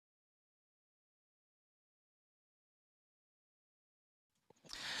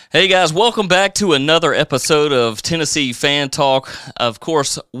Hey guys, welcome back to another episode of Tennessee Fan Talk. Of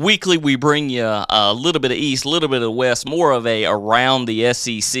course, weekly we bring you a little bit of East, a little bit of West, more of a around the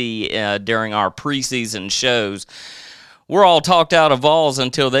SEC during our preseason shows. We're all talked out of Vols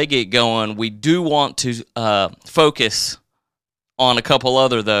until they get going. We do want to focus on a couple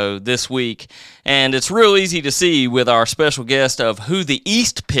other, though, this week. And it's real easy to see with our special guest of who the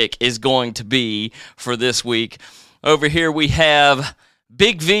East pick is going to be for this week. Over here we have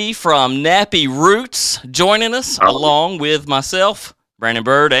Big V from Nappy Roots joining us, along with myself, Brandon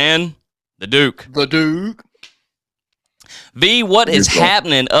Bird, and the Duke. The Duke. V, what is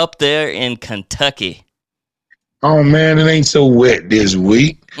happening up there in Kentucky? Oh, man, it ain't so wet this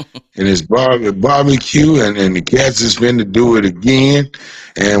week. And it's barbecue, and the Cats is finna do it again.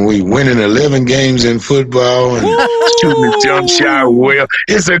 And we winning 11 games in football and shooting the jump shot well.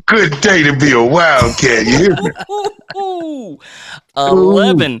 It's a good day to be a Wildcat, you hear me?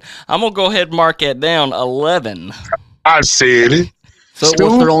 11. I'm going to go ahead and mark that down, 11. I said it. So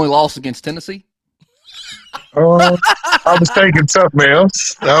what's their only loss against Tennessee? I was thinking something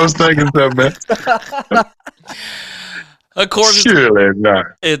else. Of course, surely not.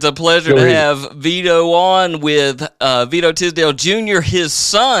 It's a pleasure to have Vito on with Vito Tisdale Jr., his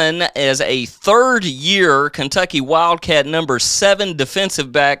son, as a third-year Kentucky Wildcat number 7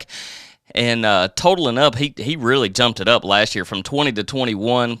 defensive back. And totaling up, he really jumped it up last year from 20 to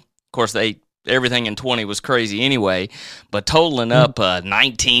 21. Of course, everything in 20 was crazy anyway. But totaling up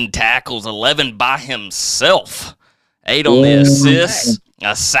 19 tackles, 11 by himself, 8 on the assists,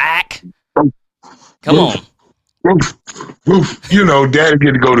 a sack. Come on. You know, Daddy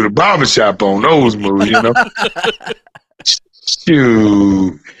get to go to the barbershop on those moves, you know.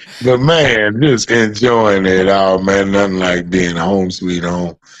 Shoot. But, man, just enjoying it all, man. Nothing like being home sweet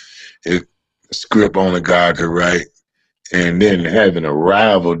home. If script on the guy could write, and then having a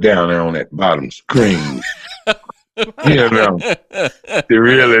rival down there on that bottom screen. You know, to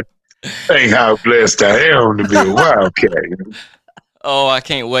really think how blessed I am to be a Wildcat. You know? Oh, I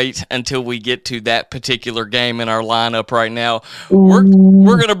can't wait until we get to that particular game in our lineup right now. We're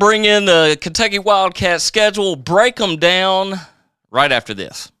going to bring in the Kentucky Wildcat schedule, break them down right after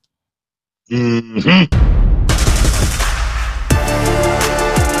this. Mm-hmm.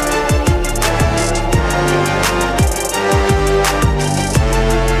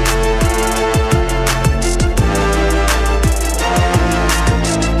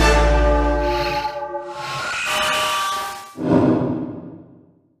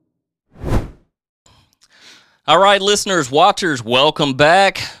 All right, listeners, watchers, welcome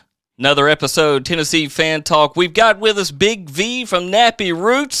back. Another episode, Tennessee Fan Talk. We've got with us Big V from Nappy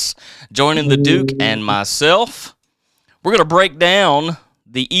Roots, joining the Duke and myself. We're going to break down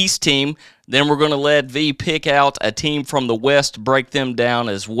the East team. Then we're going to let V pick out a team from the West, break them down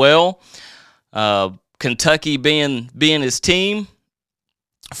as well. Kentucky being his team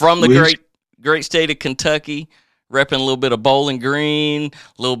from the great state of Kentucky, repping a little bit of Bowling Green,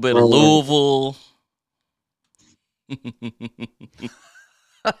 a little bit of Louisville.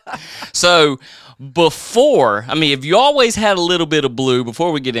 So have you always had a little bit of blue,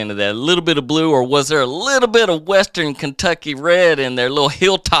 before we get into that, a little bit of blue, or was there a little bit of Western Kentucky red in there, a little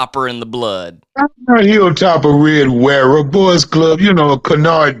Hilltopper in the blood? I'm a Hilltopper red wearer, boys club, you know, a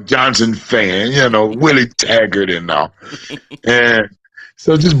Kennard Johnson fan, you know, Willie Taggart and all. And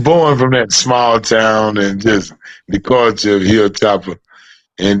so just born from that small town and just the culture of Hilltopper.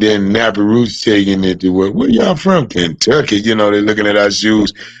 And then Nappy Roots taking it to where y'all from? Kentucky. You know, they're looking at our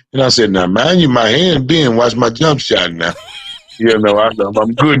shoes. And I said, now, mind you, my hand being, watch my jump shot now. You know, I'm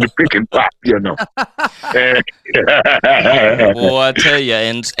good to pick and pop, you know. Boy, I tell you,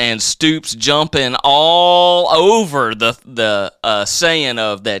 and Stoops jumping all over the saying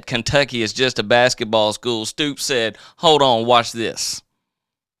of that Kentucky is just a basketball school. Stoops said, hold on, watch this.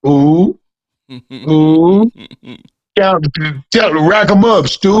 Ooh. Rack him up,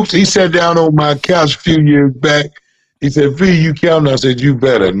 Stoops. He sat down on my couch a few years back. He said, V, you counting? I said, you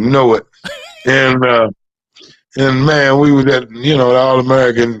better know it. And man, we was at, you know, the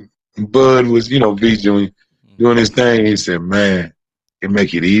All-American. Bud was, you know, V doing his thing. He said, man, it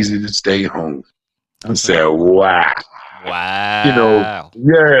make it easy to stay home. I said, wow. Wow. You know,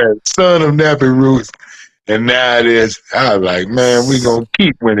 yeah, son of Nappy Roots. And now it is, I was like, man, we going to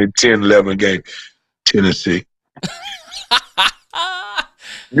keep winning 10, 11 games. Tennessee.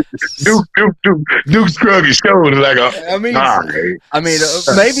 Duke shrugged his shoulders like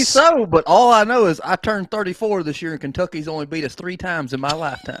maybe so, but all I know is I turned 34 this year, and Kentucky's only beat us 3 times in my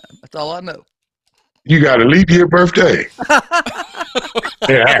lifetime. That's all I know. You got a leap year birthday.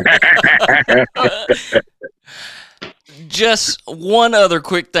 Just one other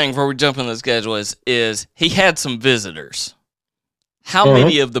quick thing before we jump in the schedule is he had some visitors. How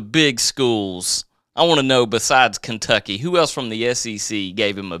many of the big schools, I want to know, besides Kentucky, who else from the SEC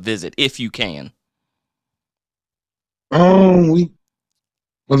gave him a visit, if you can? Well,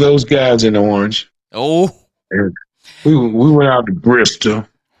 those guys in orange. Oh. And we went out to Bristol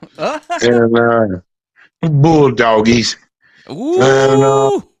and Bulldoggies. Ooh.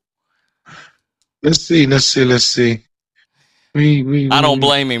 And let's see. I don't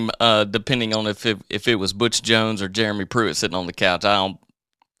blame him. Depending on if it was Butch Jones or Jeremy Pruitt sitting on the couch, I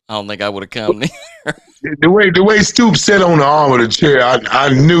don't think I would have come. The way Stoops sat on the arm of the chair,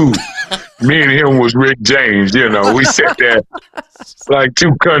 I knew me and him was Rick James. You know, we sat there like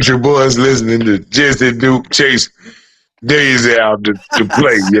two country boys listening to Jesse Duke chase Daisy out to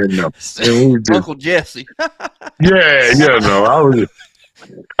play. You know, and we just, Uncle Jesse. yeah, you know,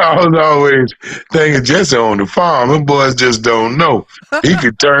 I was always thinking Jesse on the farm. Them boys just don't know. He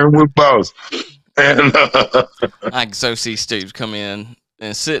could turn with boss. And I can so see Stoops come in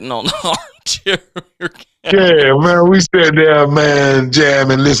and sitting on the armchair. yeah, man, we sat there, man,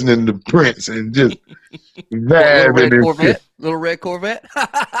 jamming, listening to Prince, and just vibing. Little red Corvette.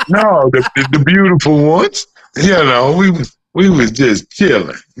 No, the beautiful ones. You know, we was just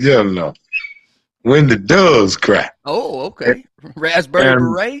chilling. You know, when the doves cry. Oh, okay. Raspberry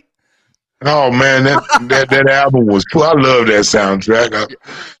Beret. Oh man, that album was cool. I love that soundtrack.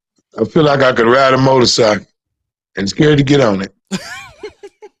 I feel like I could ride a motorcycle and scared to get on it.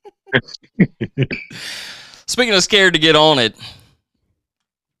 Speaking of scared to get on it,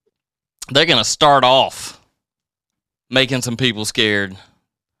 they're going to start off making some people scared.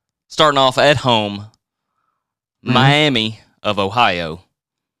 Starting off at home, Miami of Ohio,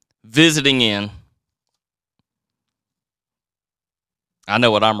 visiting in. I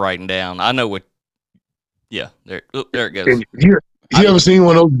know what I'm writing down. I know what. Yeah, there it goes. You ever seen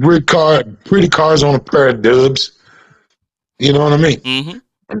one of those pretty cars on a pair of dubs? You know what I mean? Mm-hmm.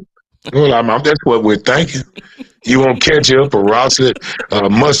 Well, that's what we're thinking. You want ketchup or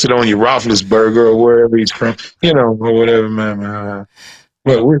mustard on your Roethlisberger or wherever he's from, you know, or whatever, man.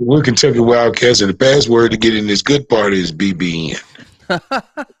 Well, we're Kentucky Wildcats, and the password to get in this good part is BBN.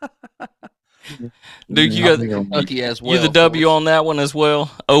 Dude, you got Kentucky as well. You the W on that one as well.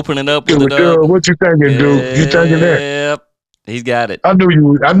 Opening up with the dub. What you thinking, Duke? You thinking that? Yep, he's got it. I knew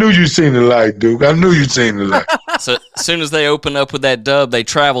you seen the light, Duke. I knew you seen the light. So as soon as they open up with that dub, they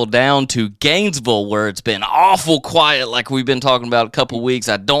travel down to Gainesville, where it's been awful quiet, like we've been talking about a couple weeks.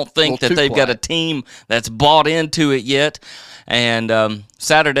 I don't think that they've got a team that's bought into it yet. And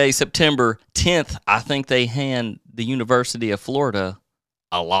Saturday, September 10th, I think they hand the University of Florida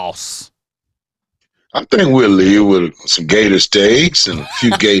a loss. I think we'll leave with some gator steaks and a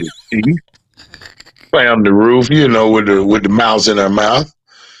few gator teeth. Climb the roof, you know, with the mouse in our mouth.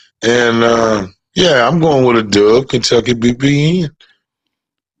 And yeah, I'm going with a dub, Kentucky BBN.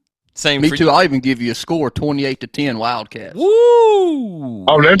 Same Me for too. you. I'll even give you a score, 28-10 Wildcats. Woo!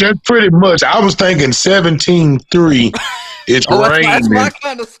 Oh, that's pretty much. I was thinking 17-3. It's raining. That's my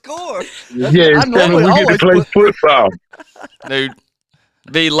kind of score. Yeah, it's we get to play football.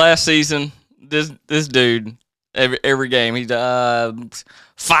 Dude, last season, this dude, every game, he's 5.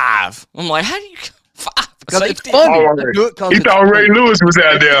 I'm like, how do you 5? Because it's funny. He thought Ray Lewis was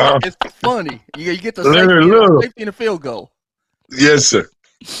out there, huh? It's funny. You get the safety and a field goal. Yes, sir.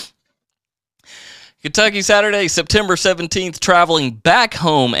 Kentucky Saturday, September 17th, traveling back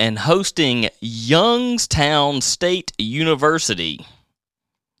home and hosting Youngstown State University.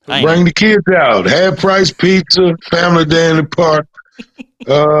 Bring the kids out. Half-price pizza, family day in the park,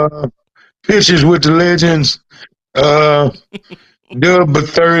 pictures with the legends, dub but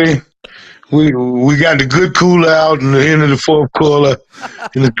 30. We got the good cooler out in the end of the fourth quarter,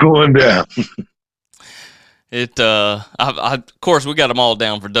 and it's going down. Of course, we got them all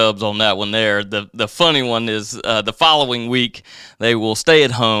down for dubs on that one there. The funny one is the following week, they will stay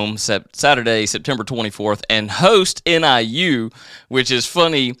at home Saturday, September 24th, and host NIU, which is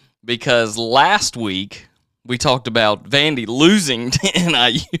funny because last week we talked about Vandy losing to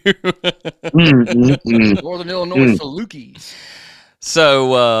NIU. Northern Illinois Salukis.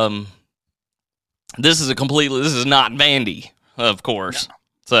 So this is not Vandy, of course. No.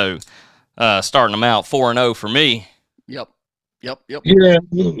 So starting them out 4-0 for me. Yep. Yeah,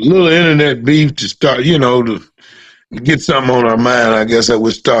 little internet beef to start, to get something on our mind. I guess I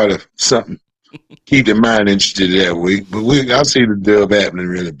would start something. Keep the mind interested that week. But I see the dub happening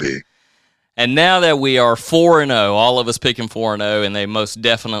really big. And now that we are 4-0, all of us picking 4-0, and they most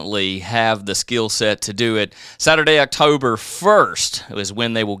definitely have the skill set to do it. Saturday, October 1st is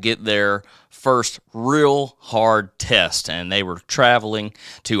when they will get their first real hard test, and they were traveling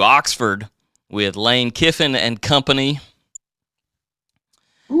to Oxford with Lane Kiffin and company.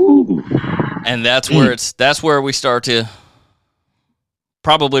 Ooh. And that's where we start to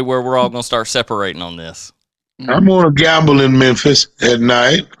probably where we're all going to start separating on this. I'm going to gamble in Memphis at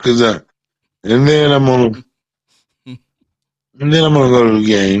night and then I'm going to go to the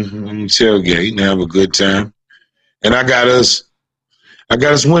game and tailgate and have a good time. And I got us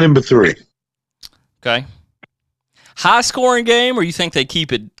winning by 3. Okay. High scoring game, or you think they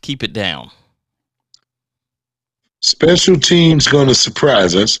keep it down? Special teams going to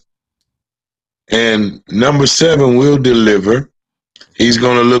surprise us. And number 7 will deliver. He's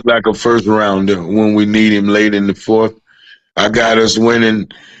going to look like a first rounder when we need him late in the 4th. I got us winning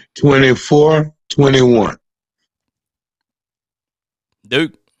 24-21.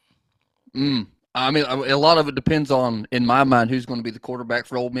 Duke. I mean, a lot of it depends on, in my mind, who's going to be the quarterback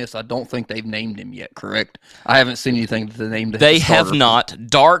for Ole Miss. I don't think they've named him yet, correct? I haven't seen anything that they named him. They have not.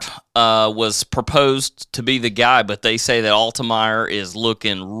 Dart was proposed to be the guy, but they say that Altemeyer is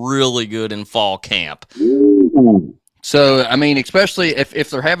looking really good in fall camp. Ooh. So, I mean, especially if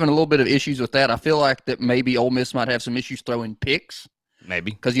they're having a little bit of issues with that, I feel like that maybe Ole Miss might have some issues throwing picks.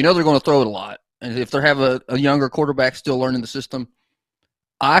 Maybe. Because they're going to throw it a lot. And if they have a younger quarterback still learning the system,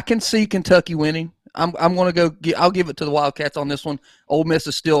 I can see Kentucky winning. I'm going to I'll give it to the Wildcats on this one. Ole Miss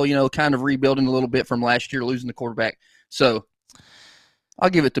is still, kind of rebuilding a little bit from last year, losing the quarterback. So I'll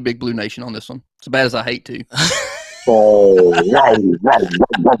give it to Big Blue Nation on this one. As bad as I hate to. Oh.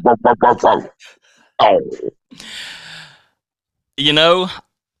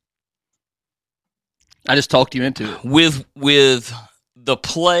 I just talked you into it. With the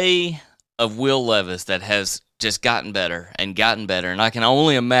play of Will Levis that has just gotten better, and I can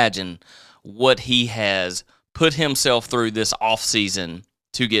only imagine what he has put himself through this offseason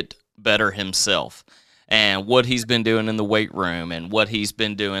to get better himself, and what he's been doing in the weight room, and what he's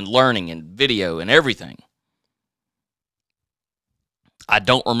been doing learning and video and everything. I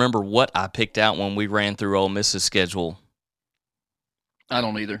don't remember what I picked out when we ran through Ole Miss's schedule. I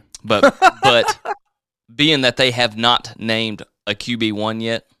don't either. But being that they have not named a QB1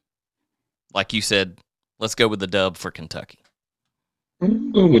 yet, like you said, let's go with the dub for Kentucky.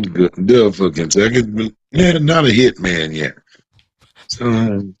 I'm going with the dub for Kentucky, but not a hit man yet.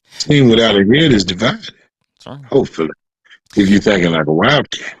 So, team without a hit is divided. Sorry. Hopefully, if you're thinking like a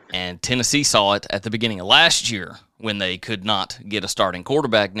Wildcat. And Tennessee saw it at the beginning of last year when they could not get a starting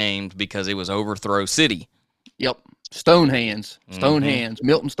quarterback named because it was Overthrow City. Yep. Stonehands.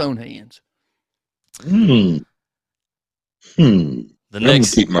 Milton Stonehands. I'm going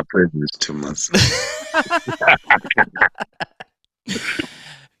to keep my prejudice to myself.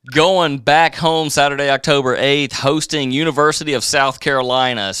 Going back home Saturday, October 8th, hosting University of South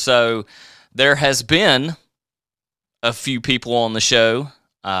Carolina. So there has been a few people on the show.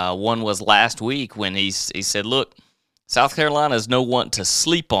 One was last week when he said, look, South Carolina is no one to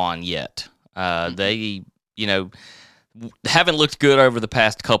sleep on yet. They, haven't looked good over the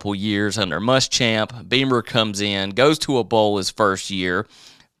past couple years under Muschamp. Beamer comes in, goes to a bowl his first year,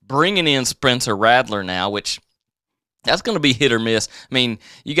 bringing in Spencer Rattler now, which that's going to be hit or miss. I mean,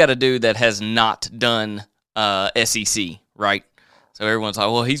 you got a dude that has not done SEC, right? So everyone's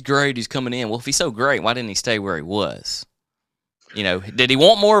like, well, he's great. He's coming in. Well, if he's so great, why didn't he stay where he was? Did he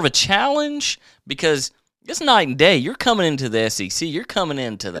want more of a challenge? Because it's night and day. You're coming into the SEC. You're coming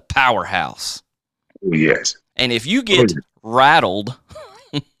into the powerhouse. Oh, yes. And if you get rattled,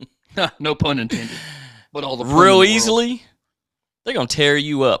 no pun intended, but all the real easily, they're going to tear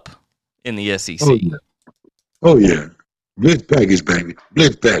you up in the SEC. Oh, yeah. Blitz package, baby.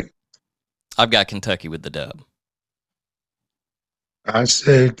 Blitz package. I've got Kentucky with the dub. I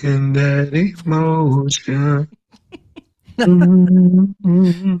second that emotion.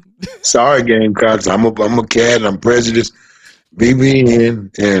 Sorry, Gamecocks. I'm a cat. I'm prejudiced.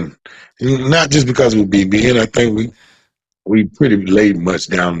 BBN, and not just because of BBN. I think we pretty laid much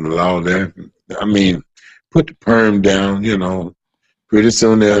down the law there. I mean, put the perm down. Pretty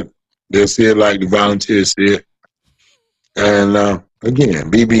soon they'll see it like the Volunteers see it. And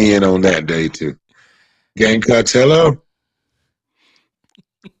again, BBN on that day too. Gamecocks, hello.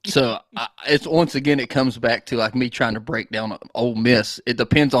 So it's once again it comes back to like me trying to break down Ole Miss. It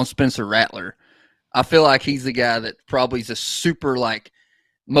depends on Spencer Rattler. I feel like he's the guy that probably is a super like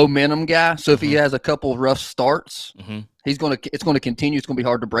momentum guy. So if he has a couple of rough starts, it's going to continue. It's going to be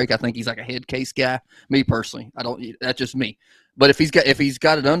hard to break. I think he's like a head case guy. Me personally, that's just me. But if he's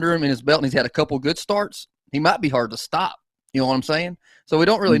got it under him in his belt and he's had a couple good starts, he might be hard to stop. You know what I'm saying? So we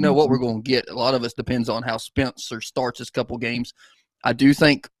don't really know what we're going to get. A lot of us depends on how Spencer starts his couple games. I do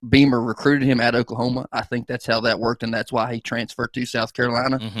think Beamer recruited him at Oklahoma. I think that's how that worked, and that's why he transferred to South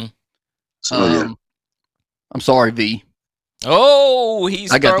Carolina. Mm-hmm. So, I'm sorry, V. Oh,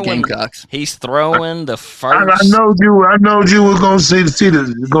 I got the Gamecocks. He's throwing the I first. know you were gonna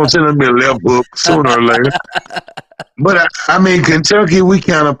send me a left hook sooner or later. But I mean, Kentucky, we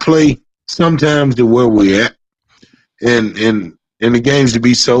kind of play sometimes to where we're at, and the games to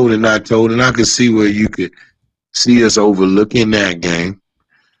be sold and not told. And I could see where you could see us overlooking that game.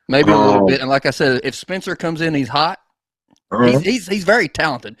 Maybe a little bit. And like I said, if Spencer comes in, he's hot. He's very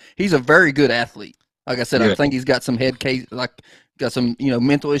talented. He's a very good athlete. Like I said, I think he's got some head case, got some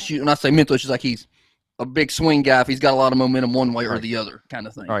mental issues. When I say mental issues, like he's a big swing guy. If he's got a lot of momentum one way or the other, kind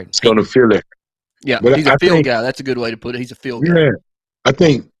of thing. Right, he's gonna feel it. Yeah, but he's a field guy. That's a good way to put it. He's a field guy. Yeah, I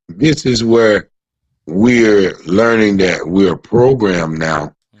think this is where we're learning that we're programmed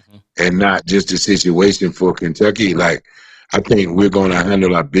now, and not just a situation for Kentucky. Like, I think we're going to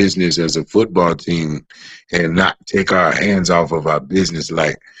handle our business as a football team and not take our hands off of our business.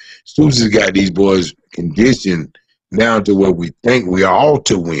 Like, Stoops has got these boys conditioned down to where we think we ought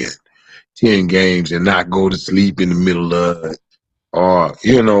to win 10 games and not go to sleep in the middle of it, or,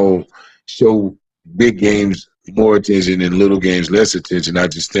 show big games more attention and little games less attention. I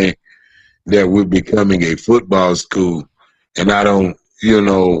just think that we're becoming a football school, and I don't,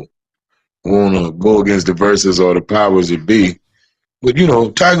 want to go against the verses or the powers that be. But,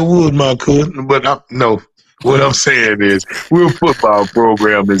 Tiger Woods might could, but no. What I'm saying is we're a football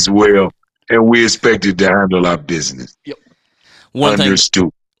program as well, and we're expected to handle our business. Yep. One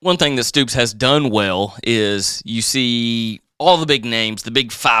thing that Stoops has done well is you see all the big names, the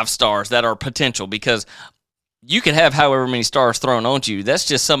big 5 stars that are potential, because you can have however many stars thrown onto you. That's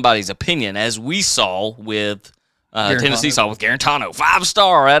just somebody's opinion, as we saw with Tennessee saw with Garantano,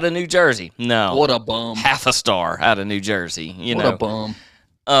 5-star out of New Jersey. No. What a bum. Half a star out of New Jersey. What a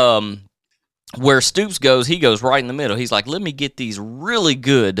bum. Where Stoops goes, he goes right in the middle. He's like, let me get these really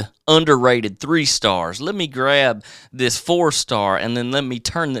good, underrated 3 stars. Let me grab this 4-star, and then let me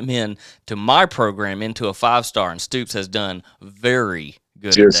turn them in to my program into a 5-star. And Stoops has done very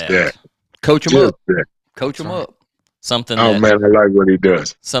good just at that. Coach him up. Coach him up. Man, I like what he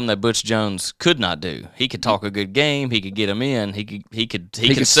does. Something that Butch Jones could not do. He could talk a good game. He could get them in. He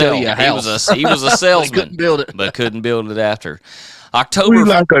could sell you a house. He was a salesman. Couldn't build it, but couldn't build it after. We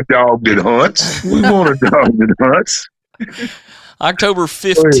like a dog that hunts. We want a dog that hunts. October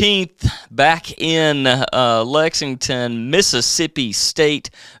 15th, back in Lexington, Mississippi State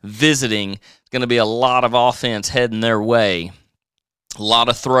visiting. It's going to be a lot of offense heading their way. A lot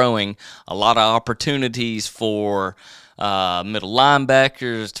of throwing, a lot of opportunities for middle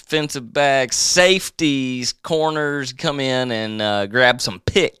linebackers, defensive backs, safeties, corners, come in and grab some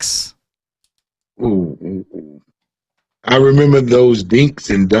picks. Ooh. I remember those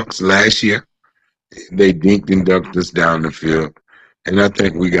dinks and dunks last year. They dinked and dunked us down the field. And I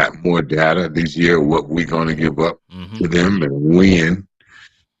think we got more data this year, what we're going to give up to them and win.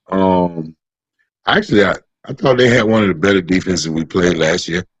 Actually, I thought they had one of the better defenses we played last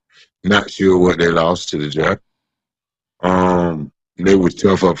year. Not sure what they lost to the draft. They were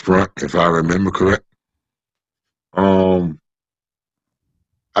tough up front, if I remember correct. I'd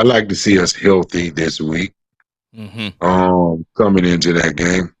like to see us healthy this week. Coming into that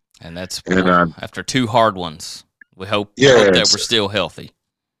game. And that's after 2 hard ones. We hope that we're still healthy.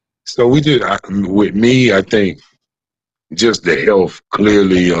 So we did, with me, I think just the health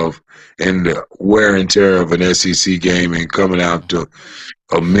clearly and the wear and tear of an SEC game and coming out to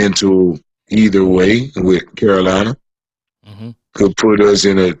a mental either way with Carolina could put us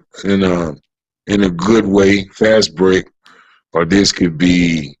in a good way, fast break, or this could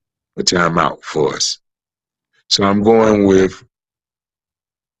be a timeout for us. So I'm going with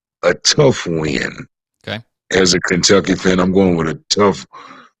a tough win. Okay. As a Kentucky fan, I'm going with a tough,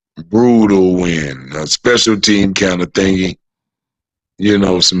 brutal win, a special team kind of thingy.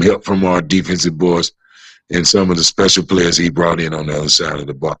 Some help from our defensive boys and some of the special players he brought in on the other side of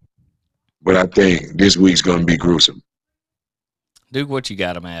the ball. But I think this week's going to be gruesome. Duke, what you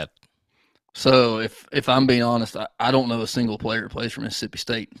got him at? So if I'm being honest, I don't know a single player who plays for Mississippi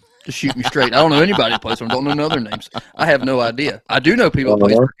State. Just shoot me straight. I don't know anybody who plays for them. Don't know no other names. I have no idea. I do know people who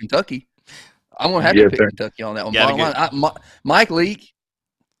play for Kentucky. I'm going to have to pick Kentucky on that one. Mike Leake,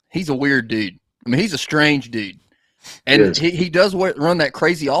 he's a weird dude. I mean, he's a strange dude. And he does run that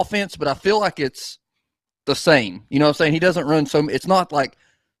crazy offense, but I feel like it's the same. You know what I'm saying? He doesn't run it's not like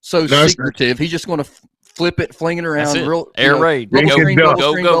so secretive. He's just going to flip it, fling it around. Air raid. Bubble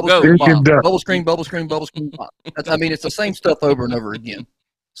screen, bubble screen. Go. It's the same stuff over and over again.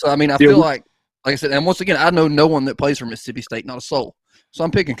 So, I mean, I feel like Like I said, and once again, I know no one that plays for Mississippi State, not a soul. So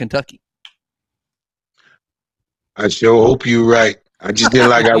I'm picking Kentucky. I sure hope you're right. I just didn't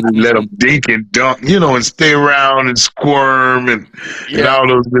like how we let them dink and dunk, and stay around and squirm and all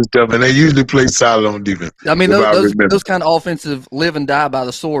those good stuff. And they usually play solid on defense. I mean, those kind of offensive live and die by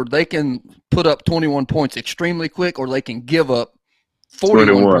the sword. They can put up 21 points extremely quick, or they can give up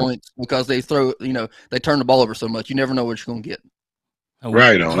 41 points because they throw, they turn the ball over so much. You never know what you're going to get.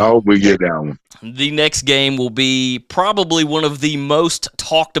 Right on. I hope we get that one. The next game will be probably one of the most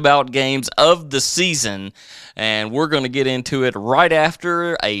talked about games of the season, and we're going to get into it right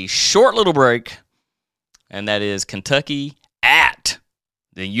after a short little break, and that is Kentucky at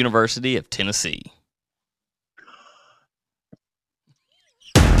the University of Tennessee.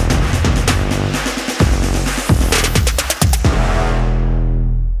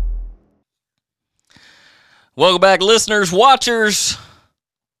 Welcome back, listeners, watchers.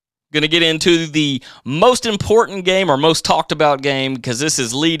 Going to get into the most important game or most talked about game because this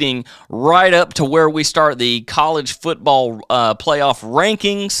is leading right up to where we start the college football playoff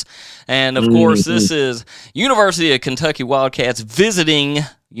rankings. And, of course, this is University of Kentucky Wildcats visiting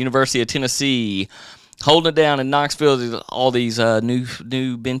University of Tennessee, holding it down in Knoxville. All these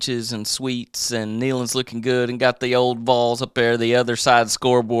new benches and suites, and Neyland's looking good and got the old Vols up there, the other side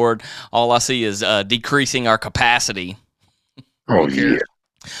scoreboard. All I see is decreasing our capacity. Oh, yeah.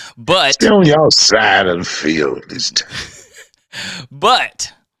 But stay on y'all side of the field this time.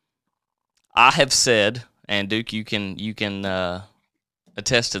 But I have said, and Duke, you can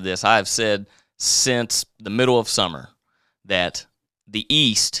attest to this. I have said since the middle of summer that the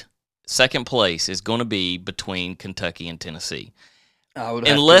East second place is going to be between Kentucky and Tennessee,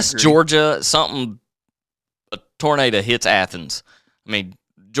 unless Georgia a tornado hits Athens. I mean,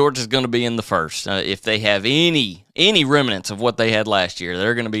 Georgia's going to be in the first. If they have any remnants of what they had last year,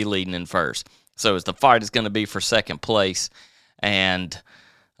 they're going to be leading in first. So the fight is going to be for second place, and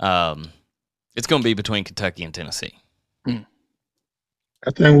it's going to be between Kentucky and Tennessee.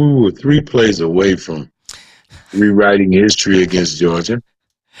 I think we were 3 plays away from rewriting history against Georgia.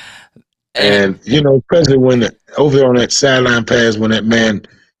 And especially when over there on that sideline pass, when that man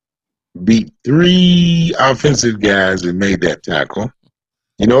beat 3 offensive guys and made that tackle.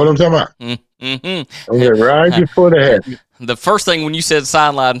 You know what I'm talking about? Mm-hmm. Okay, right before the head. The first thing when you said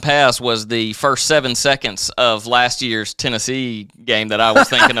sideline pass was the first 7 seconds of last year's Tennessee game that I was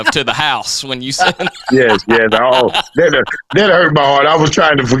thinking of to the house when you said. Yes. Oh, that hurt my heart. I was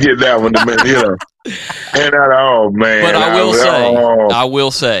trying to forget that one. And man. But I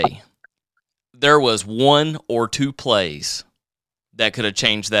will say, there was 1 or 2 plays that could have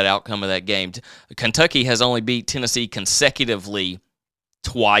changed that outcome of that game. Kentucky has only beat Tennessee consecutively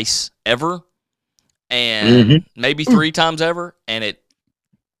twice ever, and maybe 3 times ever, and it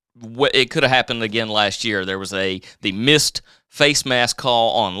could have happened again last year. There was the missed face mask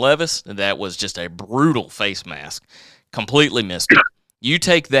call on Levis. That was just a brutal face mask. Completely missed it. You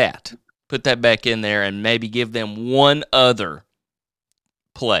take that, put that back in there, and maybe give them 1 other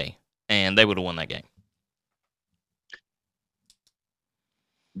play, and they would have won that game.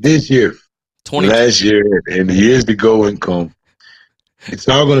 This year, last year, and the years to go and come, it's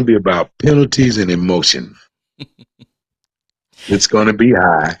all going to be about penalties and emotion. It's going to be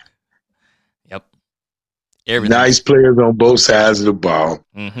high. Yep. Nice players on both sides of the ball.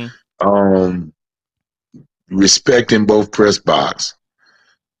 Respecting both press box.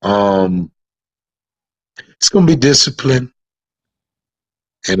 It's going to be discipline.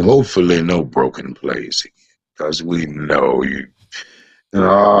 And hopefully no broken plays. Because we know you.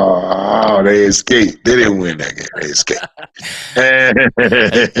 Oh, they escaped. They didn't win that game. They escaped.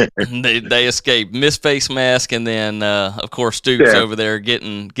 they escaped. Missed face mask, and then, of course, Stoops over there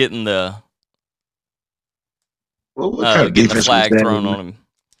getting the flag thrown on him.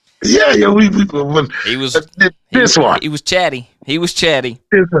 Yeah. He was this one. He was chatty.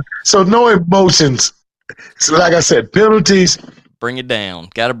 So no emotions. So like I said, penalties. Bring it down.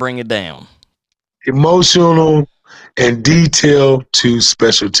 Got to bring it down. Emotional and detail to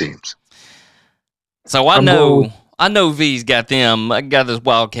special teams. So I know V's got this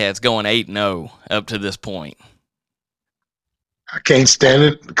Wildcats going 8-0 up to this point. I can't stand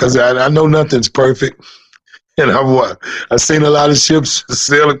it because I know nothing's perfect. And I've seen a lot of ships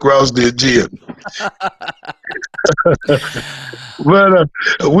sail across the Aegean. But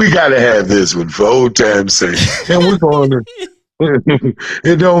we got to have this one for old time's sake. And we're going to.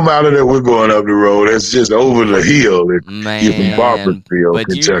 It don't matter that we're going up the road. It's just over the hill. You're from Barbersville,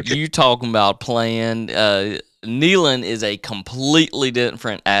 Kentucky. You talking about playing. Neyland is a completely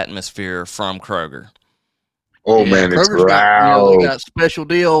different atmosphere from Kroger. Oh Yeah. man, it's Kroger's got, they loud. got special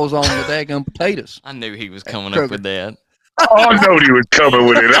deals on the daggum potatoes. I knew he was coming Kroger. up with that. Oh, I know he was coming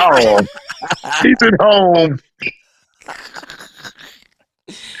with it all. He's at home.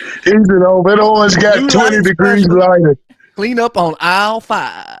 He's at home. That orange got Blue 20 light degrees special. lighter. Clean up on aisle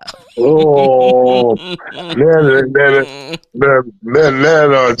 5. Oh, just the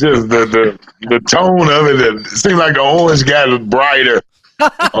tone of it. It seemed like the orange got brighter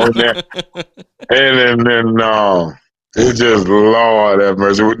on that. And then it's just Lord have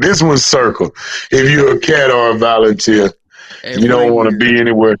mercy. This one's circle. If you're a cat or a volunteer, you don't want to be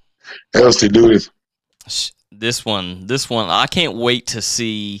anywhere else to do this. This one, I can't wait to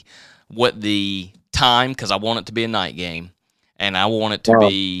see what the time, because I want it to be a night game, and I want it to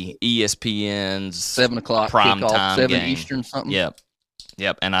be ESPN's 7 o'clock prime kickoff, time 7 game. Eastern something. Yep,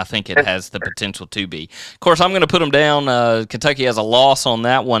 and I think it has the potential to be. Of course, I'm going to put them down. Kentucky has a loss on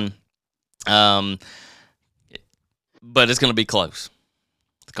that one, but it's going to be close.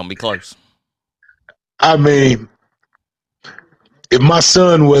 It's going to be close. I mean, if my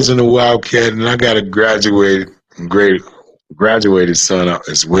son wasn't a Wildcat, and I got a graduated son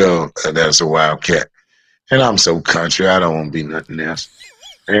as well that's a Wildcat, and I'm so country, I don't want to be nothing else.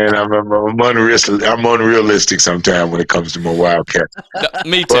 And I'm unrealistic sometimes when it comes to my Wildcat.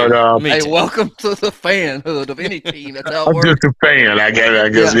 Me too. But, Me Hey, too. welcome to the fanhood of any team. That's how it I'm works. just a fan, I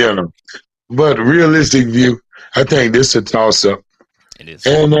guess, But realistic view, I think this is a toss-up. It is.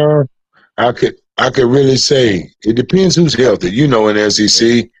 And I could really say it depends who's healthy. In the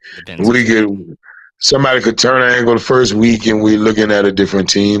SEC, Depends. Somebody could turn an angle the first week and we're looking at a different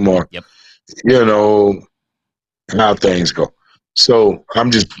team, or how things go. So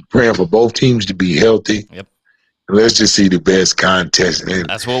I'm just praying for both teams to be healthy. Yep. Let's just see the best contest. And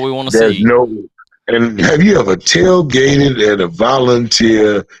That's what we want to see. And have you ever tailgated at a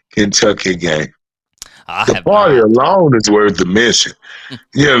volunteer Kentucky game? The party alone is worth the mission.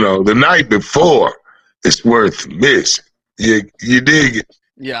 The night before, it's worth the mission. You dig it?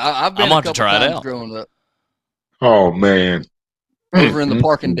 Yeah, I've been I'm a going to couple try it times out. growing up Oh, man. over in the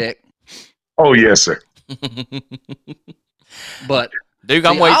parking deck. Oh, yes, sir. But Duke, see,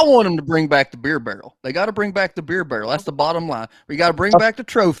 I'm waiting. I want them to bring back the beer barrel. They got to bring back the beer barrel. That's the bottom line. We got to bring back the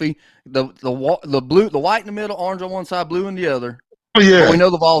trophy. The blue, the white in the middle, orange on one side, blue in the other. Oh, yeah. But we know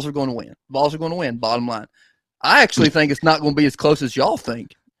the Vols are going to win. The Vols are going to win. Bottom line. I actually think it's not going to be as close as y'all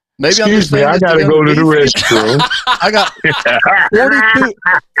think. Maybe I'm just Excuse me, saying I this got to go to the restroom. I got 42.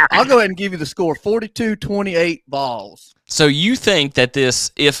 I'll go ahead and give you the score: 42-28 Vols. So you think that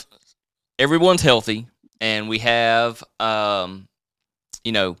if everyone's healthy and we have, because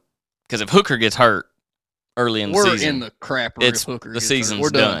if Hooker gets hurt early in the season, We're in the crapper. If Hooker the gets season's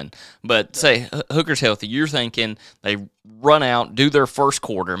hurt. We're done. But say Hooker's healthy, you're thinking they run out, do their first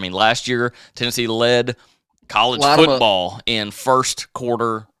quarter. I mean, last year Tennessee led college Light 'em up. football in first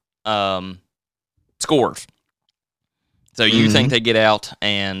quarter scores. So you think they get out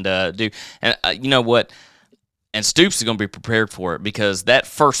and do, and you know what? And Stoops is going to be prepared for it because that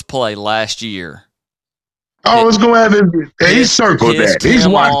first play last year. Oh, it's going to have him. He circled that. He's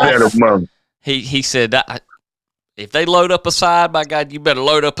watched that among. He said, if they load up a side, by God, you better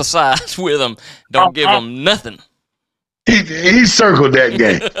load up a side with them. Don't give them nothing. He circled that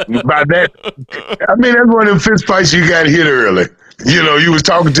game. By that, I mean, that's one of them fist fights you got hit early. You was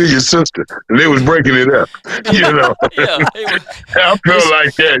talking to your sister, and they was breaking it up. Yeah, I felt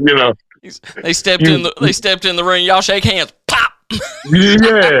like that. They stepped in the ring. Y'all shake hands. Pop.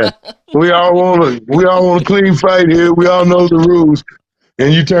 Yeah, we all want a clean fight here. We all know the rules,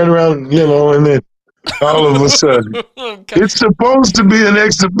 and you turn around, and then all of a sudden, it's supposed to be an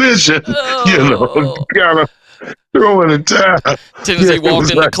exhibition. Kind of throwing a towel. Tennessee walked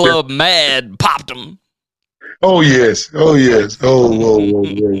in the club mad, popped them. Oh yes. Oh,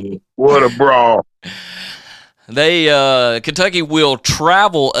 what a brawl. Kentucky will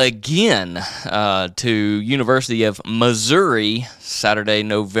travel again to University of Missouri Saturday,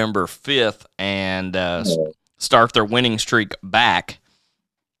 November 5th, and start their winning streak back.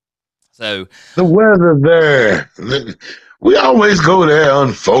 So the weather there, we always go there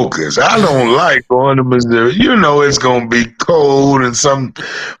unfocused. I don't like going to Missouri. It's going to be cold and some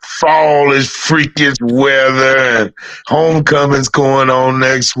fallish, freakish weather, and homecoming's going on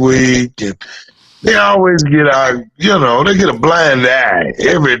next week. And they always get they get a blind eye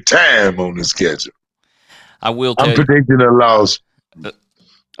every time on the schedule. I'm predicting a loss.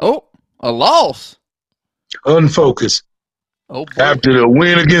 Oh, a loss. Unfocused. Oh, boy. After the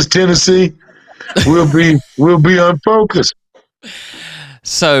win against Tennessee, we'll be unfocused.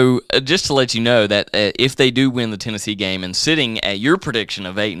 So, just to let you know that if they do win the Tennessee game and sitting at your prediction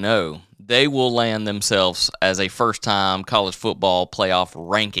of 8-0, they will land themselves as a first-time college football playoff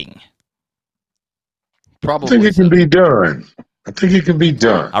ranking. Probably. I think it can be done. I think it can be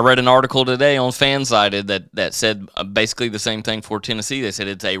done. I read an article today on Fansided that said basically the same thing for Tennessee. They said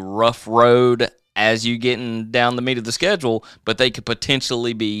it's a rough road as you getting down the meat of the schedule, but they could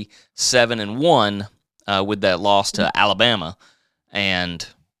potentially be 7-1 with that loss to Alabama, and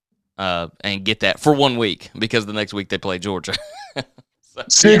get that for 1 week because the next week they play Georgia.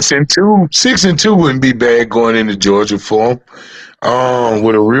 6-2. 6-2 wouldn't be bad going into Georgia for them,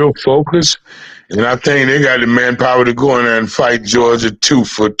 with a real focus. And I think they got the manpower to go in there and fight Georgia tooth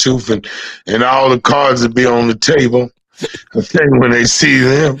for tooth, and all the cards will be on the table. I think when they see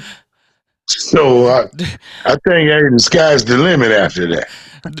them. So I think the sky's the limit after that.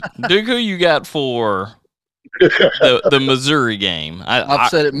 Duke, who you got for the Missouri game? I've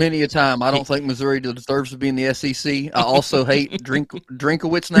said it many a time. I don't think Missouri deserves to be in the SEC. I also hate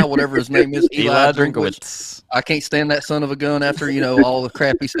Drinkowitz now, whatever his name is, Eli Drinkowitz. I can't stand that son of a gun after all the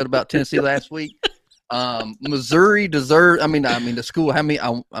crap he said about Tennessee last week. Missouri deserves. I mean, the school.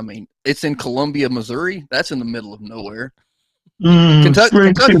 It's in Columbia, Missouri. That's in the middle of nowhere.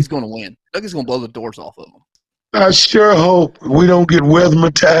 Kentucky's going to win. Kentucky's going to blow the doors off of them. I sure hope we don't get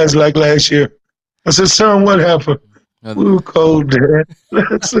weathermatized like last year. I said, son, what happened? We were cold, Dad.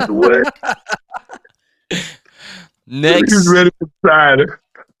 I said, what? Next. He's ready for cider.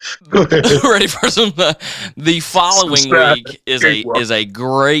 Go ahead. Ready for some. The following week is a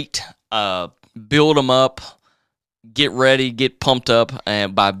great build them up, get ready, get pumped up,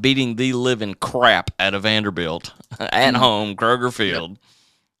 and by beating the living crap out of Vanderbilt at home, Kroger Field.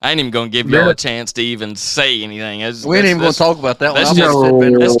 I ain't even gonna give y'all a chance to even say anything. We ain't even gonna talk about that one.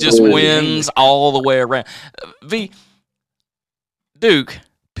 That's just wins all the way around. Duke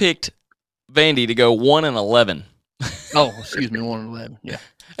picked Vandy to go 1-11. Oh, excuse me, 1-11. Yeah,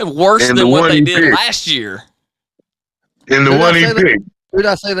 worse than what they did last year. In the one he picked. Who did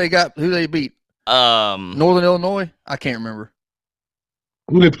I say they got? Who they beat? Northern Illinois. I can't remember.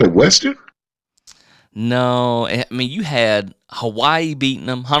 Who they play? Western? No, I mean you had Hawaii beating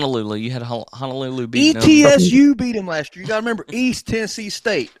them. Honolulu, you had Honolulu beating them. ETSU beat them last year. You got to remember East Tennessee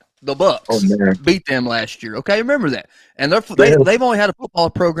State, the Bucks, beat them last year. Okay, remember that. And they've only had a football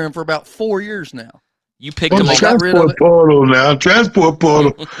program for about 4 years now. You picked them. Transport portal now. Transport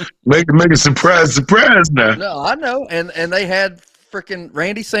portal. make a surprise now. No, I know. And they had freaking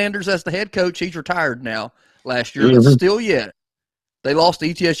Randy Sanders as the head coach. He's retired now last year, but still yet. They lost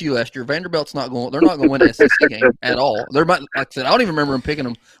to ETSU last year. Vanderbilt's not going. They're not going to win an SEC game at all. Like I said, I don't even remember them picking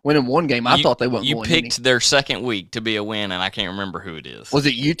them winning one game. I thought they wouldn't. You picked their second week to be a win, and I can't remember who it is. Was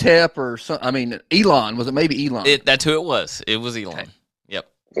it UTEP or some? I mean, Elon. Was it maybe Elon? That's who it was. It was Elon. Okay.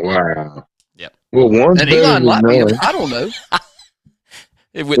 Yep. Wow. Yep. Well, one's and better Elon might than be. I don't know.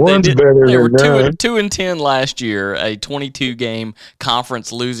 They were 2-10 last year, a 22-game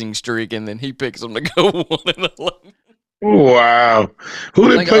conference losing streak, and then he picks them to go 1-11. Wow. Who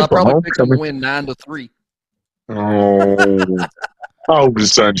did play for probably picked them to win 9-3. Oh. I hope the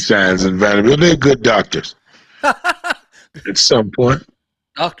sun shines in Vanderbilt. They're good doctors. At some point.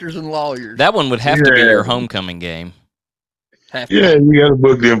 Doctors and lawyers. That one would have to be your homecoming game. Yeah, you got to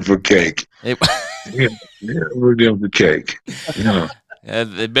book them for cake. Yeah, book them for cake. Yeah.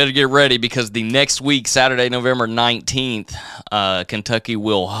 They better get ready because the next week, Saturday, November 19th, Kentucky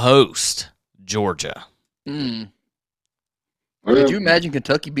will host Georgia. Could you imagine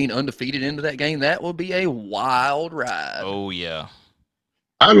Kentucky being undefeated into that game? That would be a wild ride. Oh, yeah.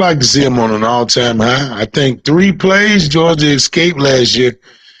 I'd like to see them on an all-time high. I think 3 plays Georgia escaped last year,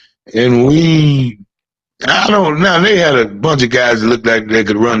 and I don't know. They had a bunch of guys that looked like they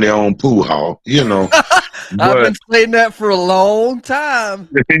could run their own pool hall, I've been saying that for a long time.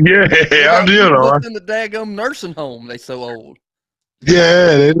 Yeah, I do. In the daggum nursing home, they so old.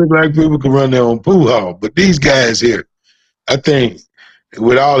 Yeah, they look like people can run their own pool hall. But these guys here, I think,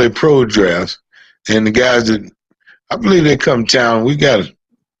 with all their pro drafts and the guys that I believe they come town, we got a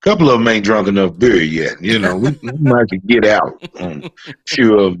couple of them ain't drunk enough beer yet. We might could get out on a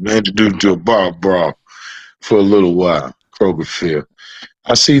few of them, introduce them to a bar brawl for a little while. Kroger Field.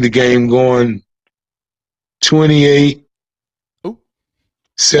 I see the game going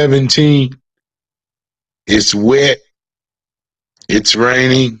 28-17. It's wet. It's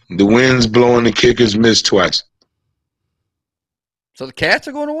raining. The wind's blowing. The kickers missed twice. So the Cats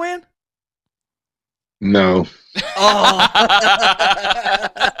are going to win? No. Oh.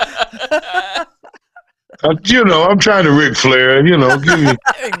 I'm trying to Ric Flair, give me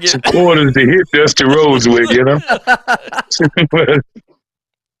some quarters to hit Dusty Rhodes with,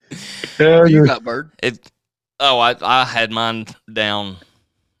 What you got, Bird? I had mine down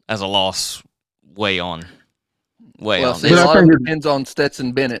as a loss way on. Well, on see, this. a But I lot of think it it- depends on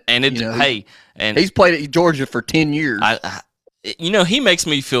Stetson Bennett. And it, you know, hey, and he's played at Georgia for 10 years. and it, you know, hey, and he's played at Georgia for 10 years. he makes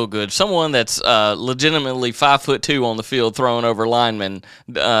me feel good. Someone that's legitimately 5'2" on the field throwing over linemen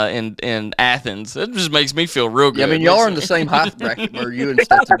in Athens. It just makes me feel real good. Yeah, I mean, y'all are in the same height bracket, or you and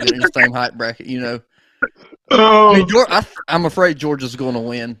Stetson Bennett in the same height bracket. You know, Oh, I mean, I'm afraid Georgia's going to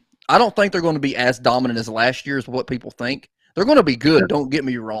win. I don't think they're going to be as dominant as last year, is what people think. They're going to be good. Don't get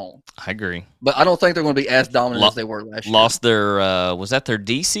me wrong, I agree. but I don't think they're going to be as dominant as they were last year. Lost their was that their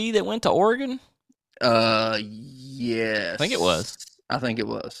DC that went to Oregon? Yes, I think it was.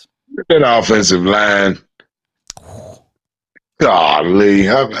 that offensive line. Golly,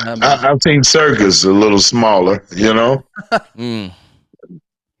 I've seen Circus a little smaller, you know. Mm.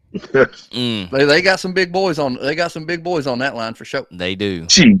 They got some big boys on. They got some big boys on that line for sure. They do.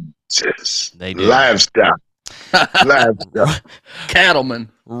 Jesus, They do. livestock. Cattlemen.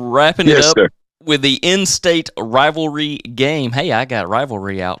 Wrapping Yes, it up sir. with the in-state rivalry game. Hey, I got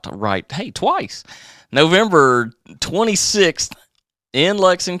rivalry out right. Hey, twice. November 26th in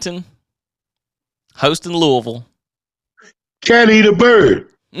Lexington, hosting Louisville. Can't eat a bird.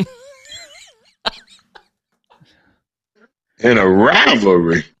 In a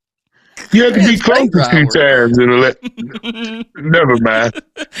rivalry. You have to be It's close state a few times. Never mind.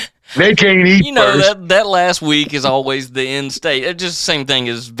 They can't eat You know, first. that last week is always the in-state. It's just the same thing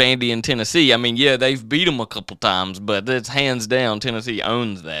as Vandy and Tennessee. I mean, yeah, they've beat them a couple times, but it's hands down Tennessee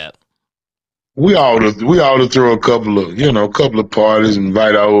owns that. We ought to throw a couple of parties,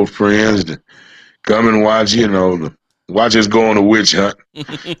 invite our old friends to come and watch, watch us go on a witch hunt,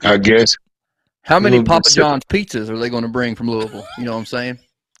 I guess. How many Little Papa bit John's pizzas are they going to bring from Louisville? You know what I'm saying?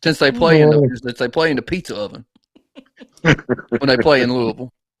 Since they play in the pizza oven when they play in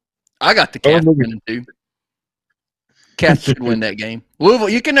Louisville. I got the Cats winning too. Cats should win that game. Louisville,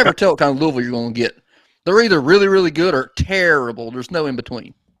 you can never tell what kind of Louisville you're going to get. They're either really, really good or terrible. There's no in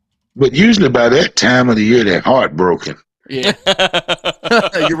between. But usually by that time of the year, they're heartbroken. Yeah,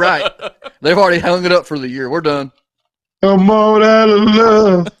 you're right. They've already hung it up for the year. We're done. I'm all out of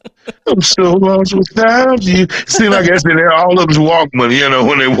love. I'm so lost without you. Seems like I said all of them's Walkman,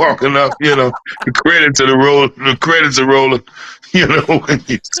 when they're walking up, the credits are rolling, when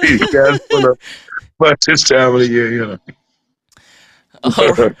you see the guys put up. But this time of the year,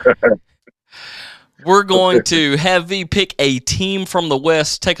 All right. We're going to have V pick a team from the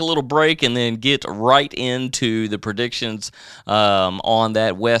West, take a little break, and then get right into the predictions on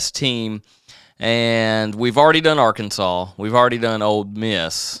that West team. And we've already done Arkansas. We've already done Ole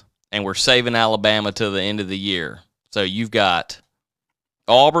Miss. And we're saving Alabama to the end of the year. So you've got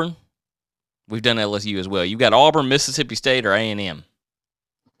Auburn. We've done LSU as well. You've got Auburn, Mississippi State, or A&M.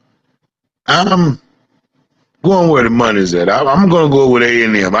 I'm going where the money's at. I'm going to go with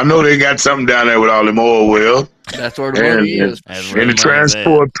A&M. I know they got something down there with all them oil well. That's where the money is. And the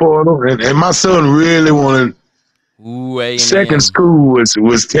transport portal. And my son really wanted A&M. second school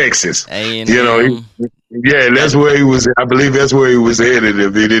was Texas. A&M. That's where he was. I believe that's where he was headed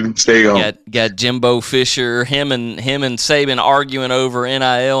if he didn't stay on. Got Jimbo Fisher, him and Saban arguing over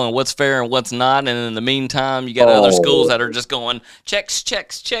NIL and what's fair and what's not. And in the meantime, you got other schools that are just going checks.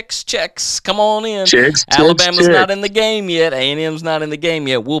 Come on in. Alabama's not in the game yet. A&M's not in the game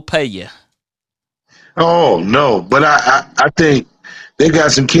yet. We'll pay you. Oh no, but I think they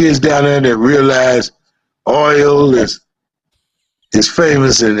got some kids down there that realize oil is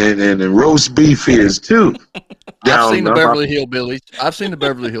famous and roast beef is too. I've seen the Beverly Hillbillies.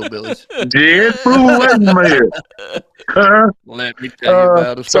 Did Let me tell you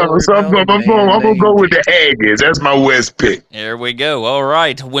about a story. So I'm gonna go with the Aggies. That's my West pick. There we go. All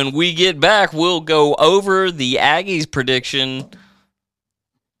right. When we get back, we'll go over the Aggies prediction.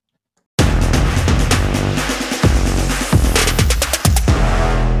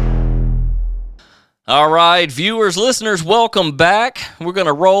 All right, viewers, listeners, welcome back. We're going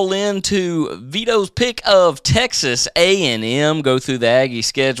to roll into Vito's pick of Texas A&M, go through the Aggie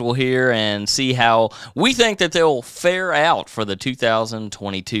schedule here and see how we think that they'll fare out for the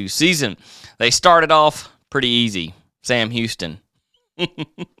 2022 season. They started off pretty easy. Sam Houston.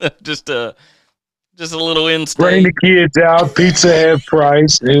 just a little in-state. Bring the kids out, pizza half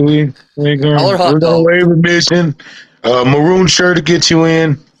price, and we're gonna waive admission. Maroon shirt to get you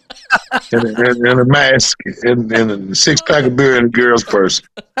in. and a mask and a 6-pack of beer in a girl's purse.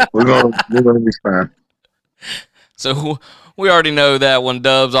 We're gonna be fine. So we already know that one,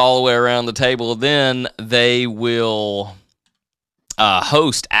 Dubs, all the way around the table. Then they will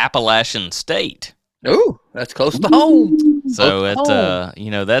host Appalachian State. Ooh, that's close to home. So that's a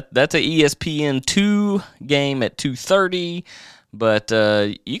ESPN 2 game at 2:30. But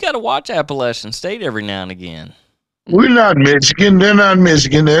you got to watch Appalachian State every now and again. We're not Michigan. They're not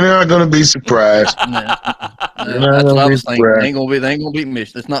Michigan. They're not going to be surprised. No, that's what I was thinking. They ain't gonna beat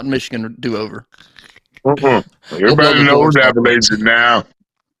Michigan. It's not Michigan do-over. Everybody knows Appalachian now.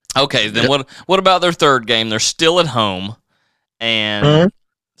 Okay, then what about their third game? They're still at home, and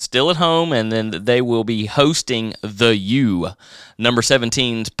then they will be hosting the U, number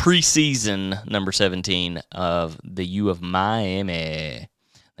 17's preseason number 17 of the U of Miami.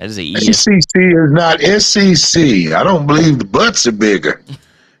 That is the SEC is not SEC. I don't believe the butts are bigger,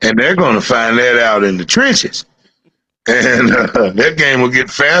 and they're going to find that out in the trenches. And that game will get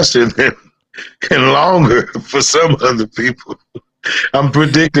faster and longer for some other people. I'm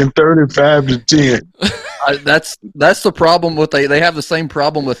predicting 35-10. That's the problem with they have the same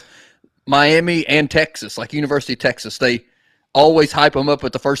problem with Miami and Texas, like University of Texas. They always hype them up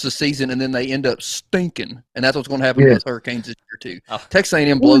at the first of the season, and then they end up stinking. And that's what's going to happen with Hurricanes this year too. Texas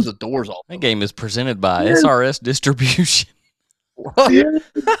A&M blows the doors off. That game is presented by SRS Distribution.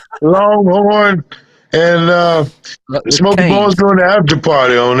 Longhorn and Smoky Bones doing the after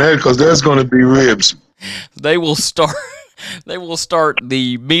party on that because that's going to be ribs. They will start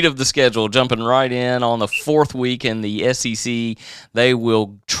the meat of the schedule, jumping right in on the fourth week in the SEC. They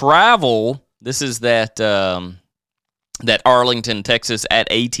will travel. This is that Arlington, Texas,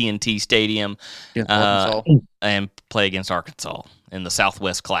 at AT&T Stadium, and play against Arkansas in the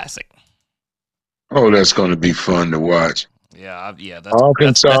Southwest Classic. Oh, that's going to be fun to watch. Yeah.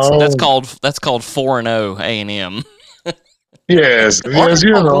 Arkansas. That's called 4-0 A&M. Yes, Arkansas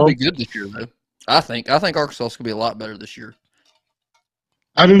you know. will be good this year, though. I think Arkansas is going to be a lot better this year.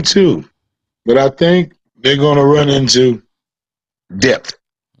 I do too, but I think they're going to run into depth.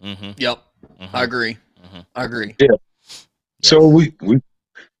 Mm-hmm. Yep, Mm-hmm. I agree. Mm-hmm. I agree. Yeah. So we're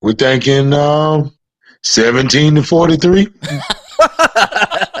thinking 17-43.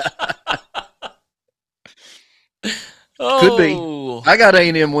 Could be. I got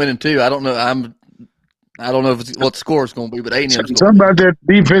A&M winning too. I don't know. I don't know what the score is going to be, but A&M's Something about that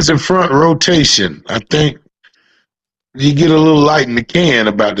defensive front rotation. I think you get a little light in the can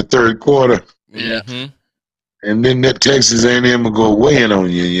about the third quarter. Yeah. Mm-hmm. And then that Texas A&M will go weighing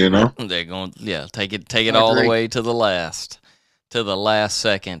on you, you know. They're going, take it all the way to the last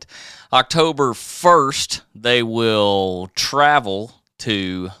second. October 1st, they will travel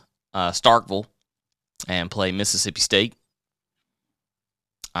to Starkville and play Mississippi State.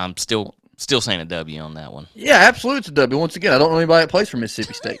 I'm still saying a W on that one. Yeah, absolutely, it's a W. Once again, I don't know anybody that plays for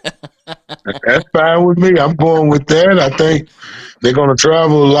Mississippi State. That's fine with me. I'm going with that. I think they're going to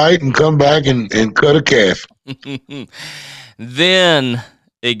travel light and come back and cut a calf. Then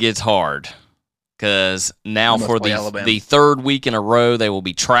it gets hard because now for the third week in a row, they will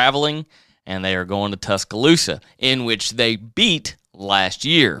be traveling, and they are going to Tuscaloosa, in which they beat last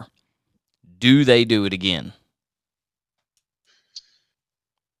year. Do they do it again?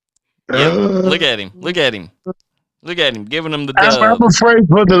 Yep. Look at him, giving them the dub. I'm afraid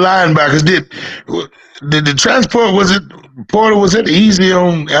for the linebackers. Did the transport, was it easy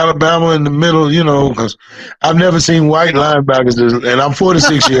on Alabama in the middle, you know, because I've never seen white linebackers, and I'm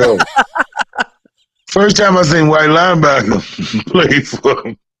 46 years old. First time I seen white linebacker play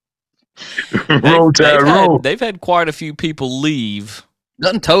for Roll Tide Roll. They've had quite a few people leave.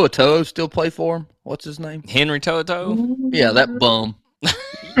 Doesn't To'o still play for him? What's his name? Henry To'o? Yeah, that bum.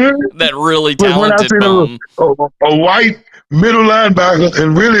 That really talented bum. A white middle linebacker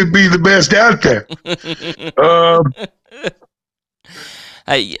and really be the best out there.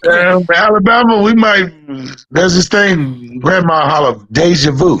 Hey, Alabama, there's this thing, Grandma holler,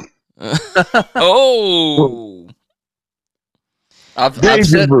 deja vu. Oh. I've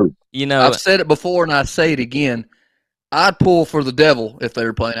said it before and I say it again. I'd pull for the devil if they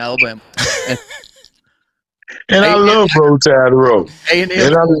were playing Alabama. And I love Roll Tide Roll. A&M's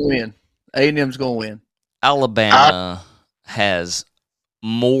going to win. A&M's going to win. Alabama has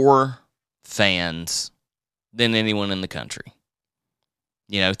more fans than anyone in the country.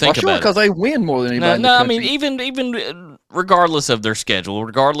 You know, think about it. Because they win more than anybody in the country. I mean, even regardless of their schedule,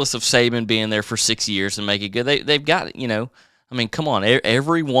 regardless of Saban being there for 6 years and make it good, they've got it, you know. I mean, come on.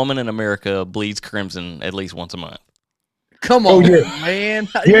 Every woman in America bleeds crimson at least once a month. Come on, man.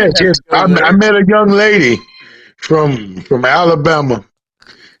 Yes. I met a young lady from Alabama,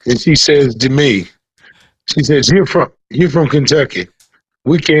 and she says to me, she says, you're from Kentucky.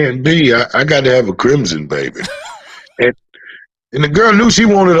 We can't be. I got to have a crimson baby. and the girl knew she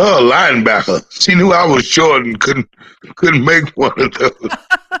wanted her a linebacker. She knew I was short and couldn't make one of those.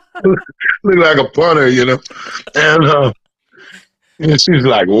 Look like a punter, you know. And And she's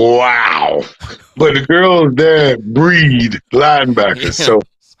like, wow. But the girls there breed linebackers. So,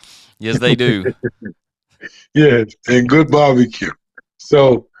 Yes, they do. yeah, and good barbecue.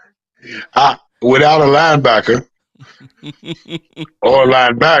 So, without a linebacker or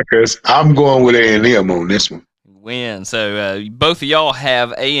linebackers, I'm going with A&M on this one. Win. So both of y'all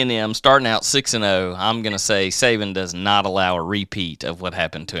have A&M starting out 6-0. I'm going to say Saban does not allow a repeat of what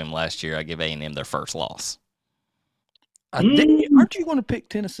happened to him last year. I give A&M their first loss. Aren't you going to pick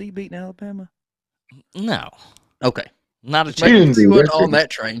Tennessee beating Alabama? No. Okay. Not a Maybe chance. we went on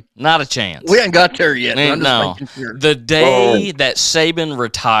that train. Not a chance. We ain't got there yet. I'm just No. making sure. The day that Saban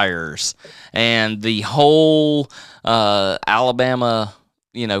retires and the whole Alabama,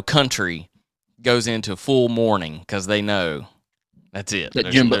 country goes into full mourning because they know that's it. That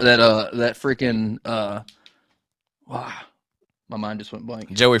that freaking wow. My mind just went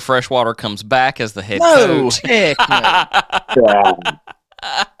blank. Joey Freshwater comes back as the head No, coach. heck no.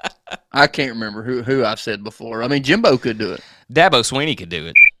 I can't remember who I've said before. I mean, Jimbo could do it. Dabo Swinney could do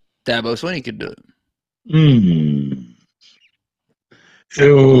it. Dabo Swinney could do it.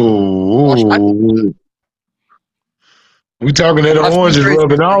 Ooh. We talking that orange is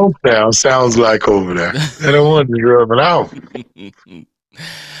rubbing off now, sounds like over there. That orange is rubbing off.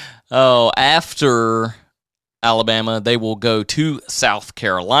 Oh, after Alabama, they will go to South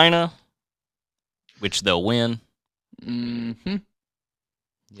Carolina, which they'll win. Mm-hmm.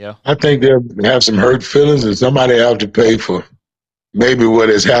 Yeah. I think they'll have some hurt feelings and somebody have to pay for maybe what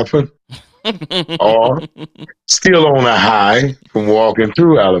has happened. Or still on a high from walking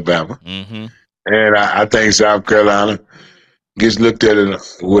through Alabama. Mm-hmm. And I think South Carolina gets looked at it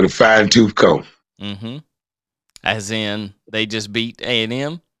with a fine-tooth comb. Mm-hmm. As in, they just beat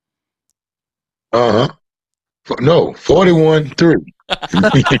A&M? Uh-huh. No, 41-3. I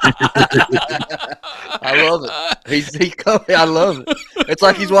love it. I love it. It's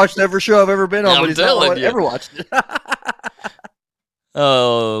like he's watched every show I've ever been on, but he's not ever watched it.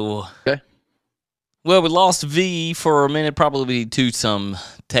 Oh. Okay. Well, we lost V for a minute, probably due to some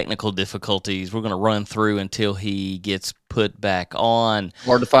technical difficulties. We're going to run through until he gets put back on.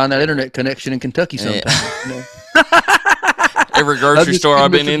 Hard to find that internet connection in Kentucky sometimes. Yeah. Every grocery store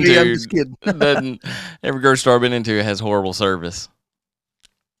I've been into every grocery store I've been into has horrible service.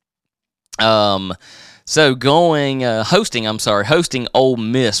 So hosting Ole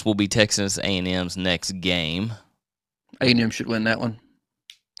Miss will be Texas A&M's next game. A&M should win that one.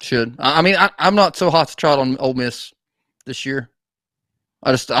 Should. I mean, I'm not so hot to trot on Ole Miss this year.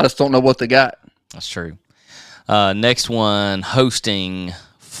 I just don't know what they got. That's true. Next one, hosting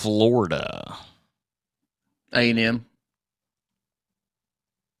Florida. A&M.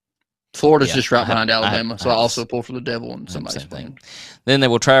 Florida's just right behind Alabama, so I also pull for the devil and somebody's playing. Then they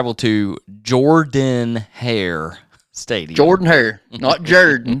will travel to Jordan-Hare Stadium. Jordan-Hare, not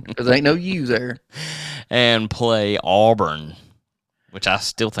Jordan, because there ain't no U there. And play Auburn, which I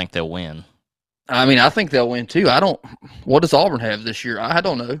still think they'll win. I mean, I think they'll win too. What does Auburn have this year? I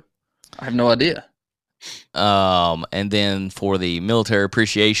don't know. I have no idea. And then for the Military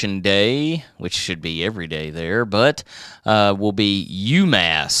Appreciation Day, which should be every day there, but will be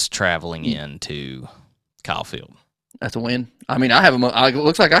UMass traveling into Kyle Field. That's a win. I mean, I have them. It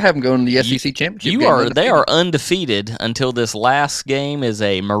looks like I have them going to the SEC championship. They are undefeated until this last game is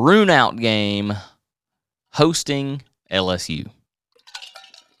a maroon out game, hosting LSU.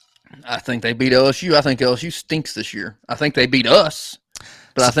 I think they beat LSU. I think LSU stinks this year. I think they beat us,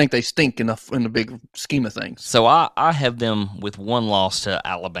 but I think they stink in the big scheme of things. So I have them with one loss to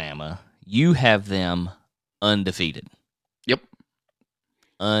Alabama. You have them undefeated. Yep.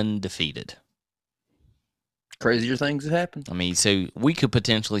 Undefeated. Crazier things have happened. I mean, so we could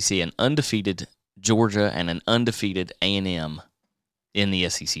potentially see an undefeated Georgia and an undefeated A&M in the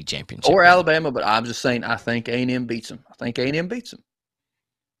SEC championship. Or Alabama, but I'm just saying I think A&M beats them. I think A&M beats them.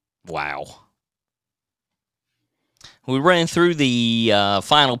 Wow. We ran through the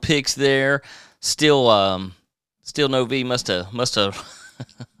final picks there. Still no V. Must have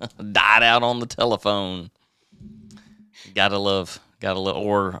died out on the telephone. Gotta love.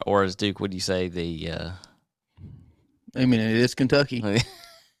 Or as Duke, what do you say? I mean, it is Kentucky.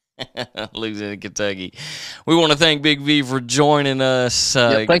 Losing to Kentucky. We want to thank Big V for joining us.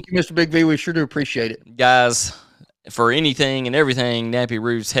 Thank you, Mr. Big V. We sure do appreciate it. Guys, for anything and everything Nappy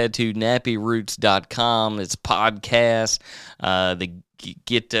Roots, head to nappyroots.com. It's a podcast.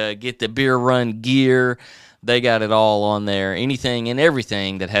 Get the beer run gear. They got it all on there. Anything and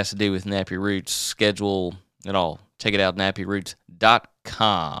everything that has to do with Nappy Roots, schedule it all. Check it out,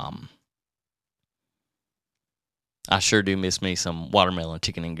 nappyroots.com. I sure do miss me some Watermelon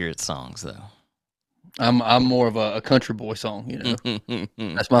Chicken and Grits songs, though. I'm more of a country boy song, you know.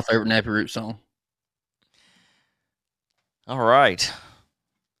 That's my favorite Nappy Root song. All right.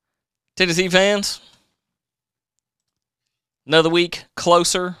 Tennessee fans, another week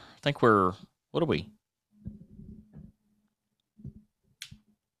closer. I think what are we?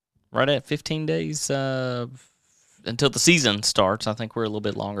 Right at 15 days until the season starts. I think we're a little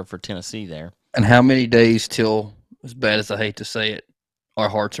bit longer for Tennessee there. And how many days till, as bad as I hate to say it, our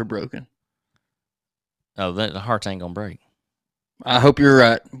hearts are broken? Oh, the hearts ain't going to break. I hope you're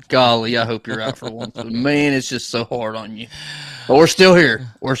right. Golly, I hope you're right for once. But man, it's just so hard on you. But we're still here.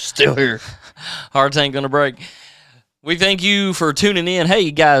 We're still here. Hearts ain't going to break. We thank you for tuning in.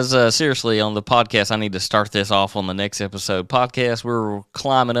 Hey, guys, seriously, on the podcast, I need to start this off on the next episode. Podcast, we're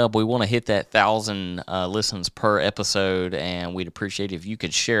climbing up. We want to hit that 1,000 listens per episode, and we'd appreciate it if you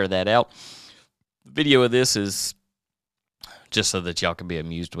could share that out. The video of this is just so that y'all can be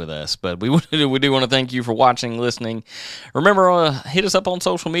amused with us. But we do want to thank you for watching, listening. Remember, hit us up on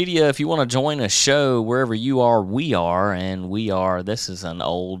social media if you want to join a show wherever you are. We are, and we are. This is an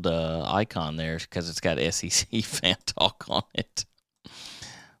old icon there because it's got SEC Fan Talk on it.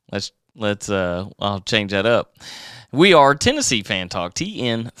 I'll change that up. We are Tennessee Fan Talk,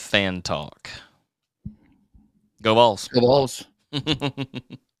 TN Fan Talk. Go Vols. Go Vols.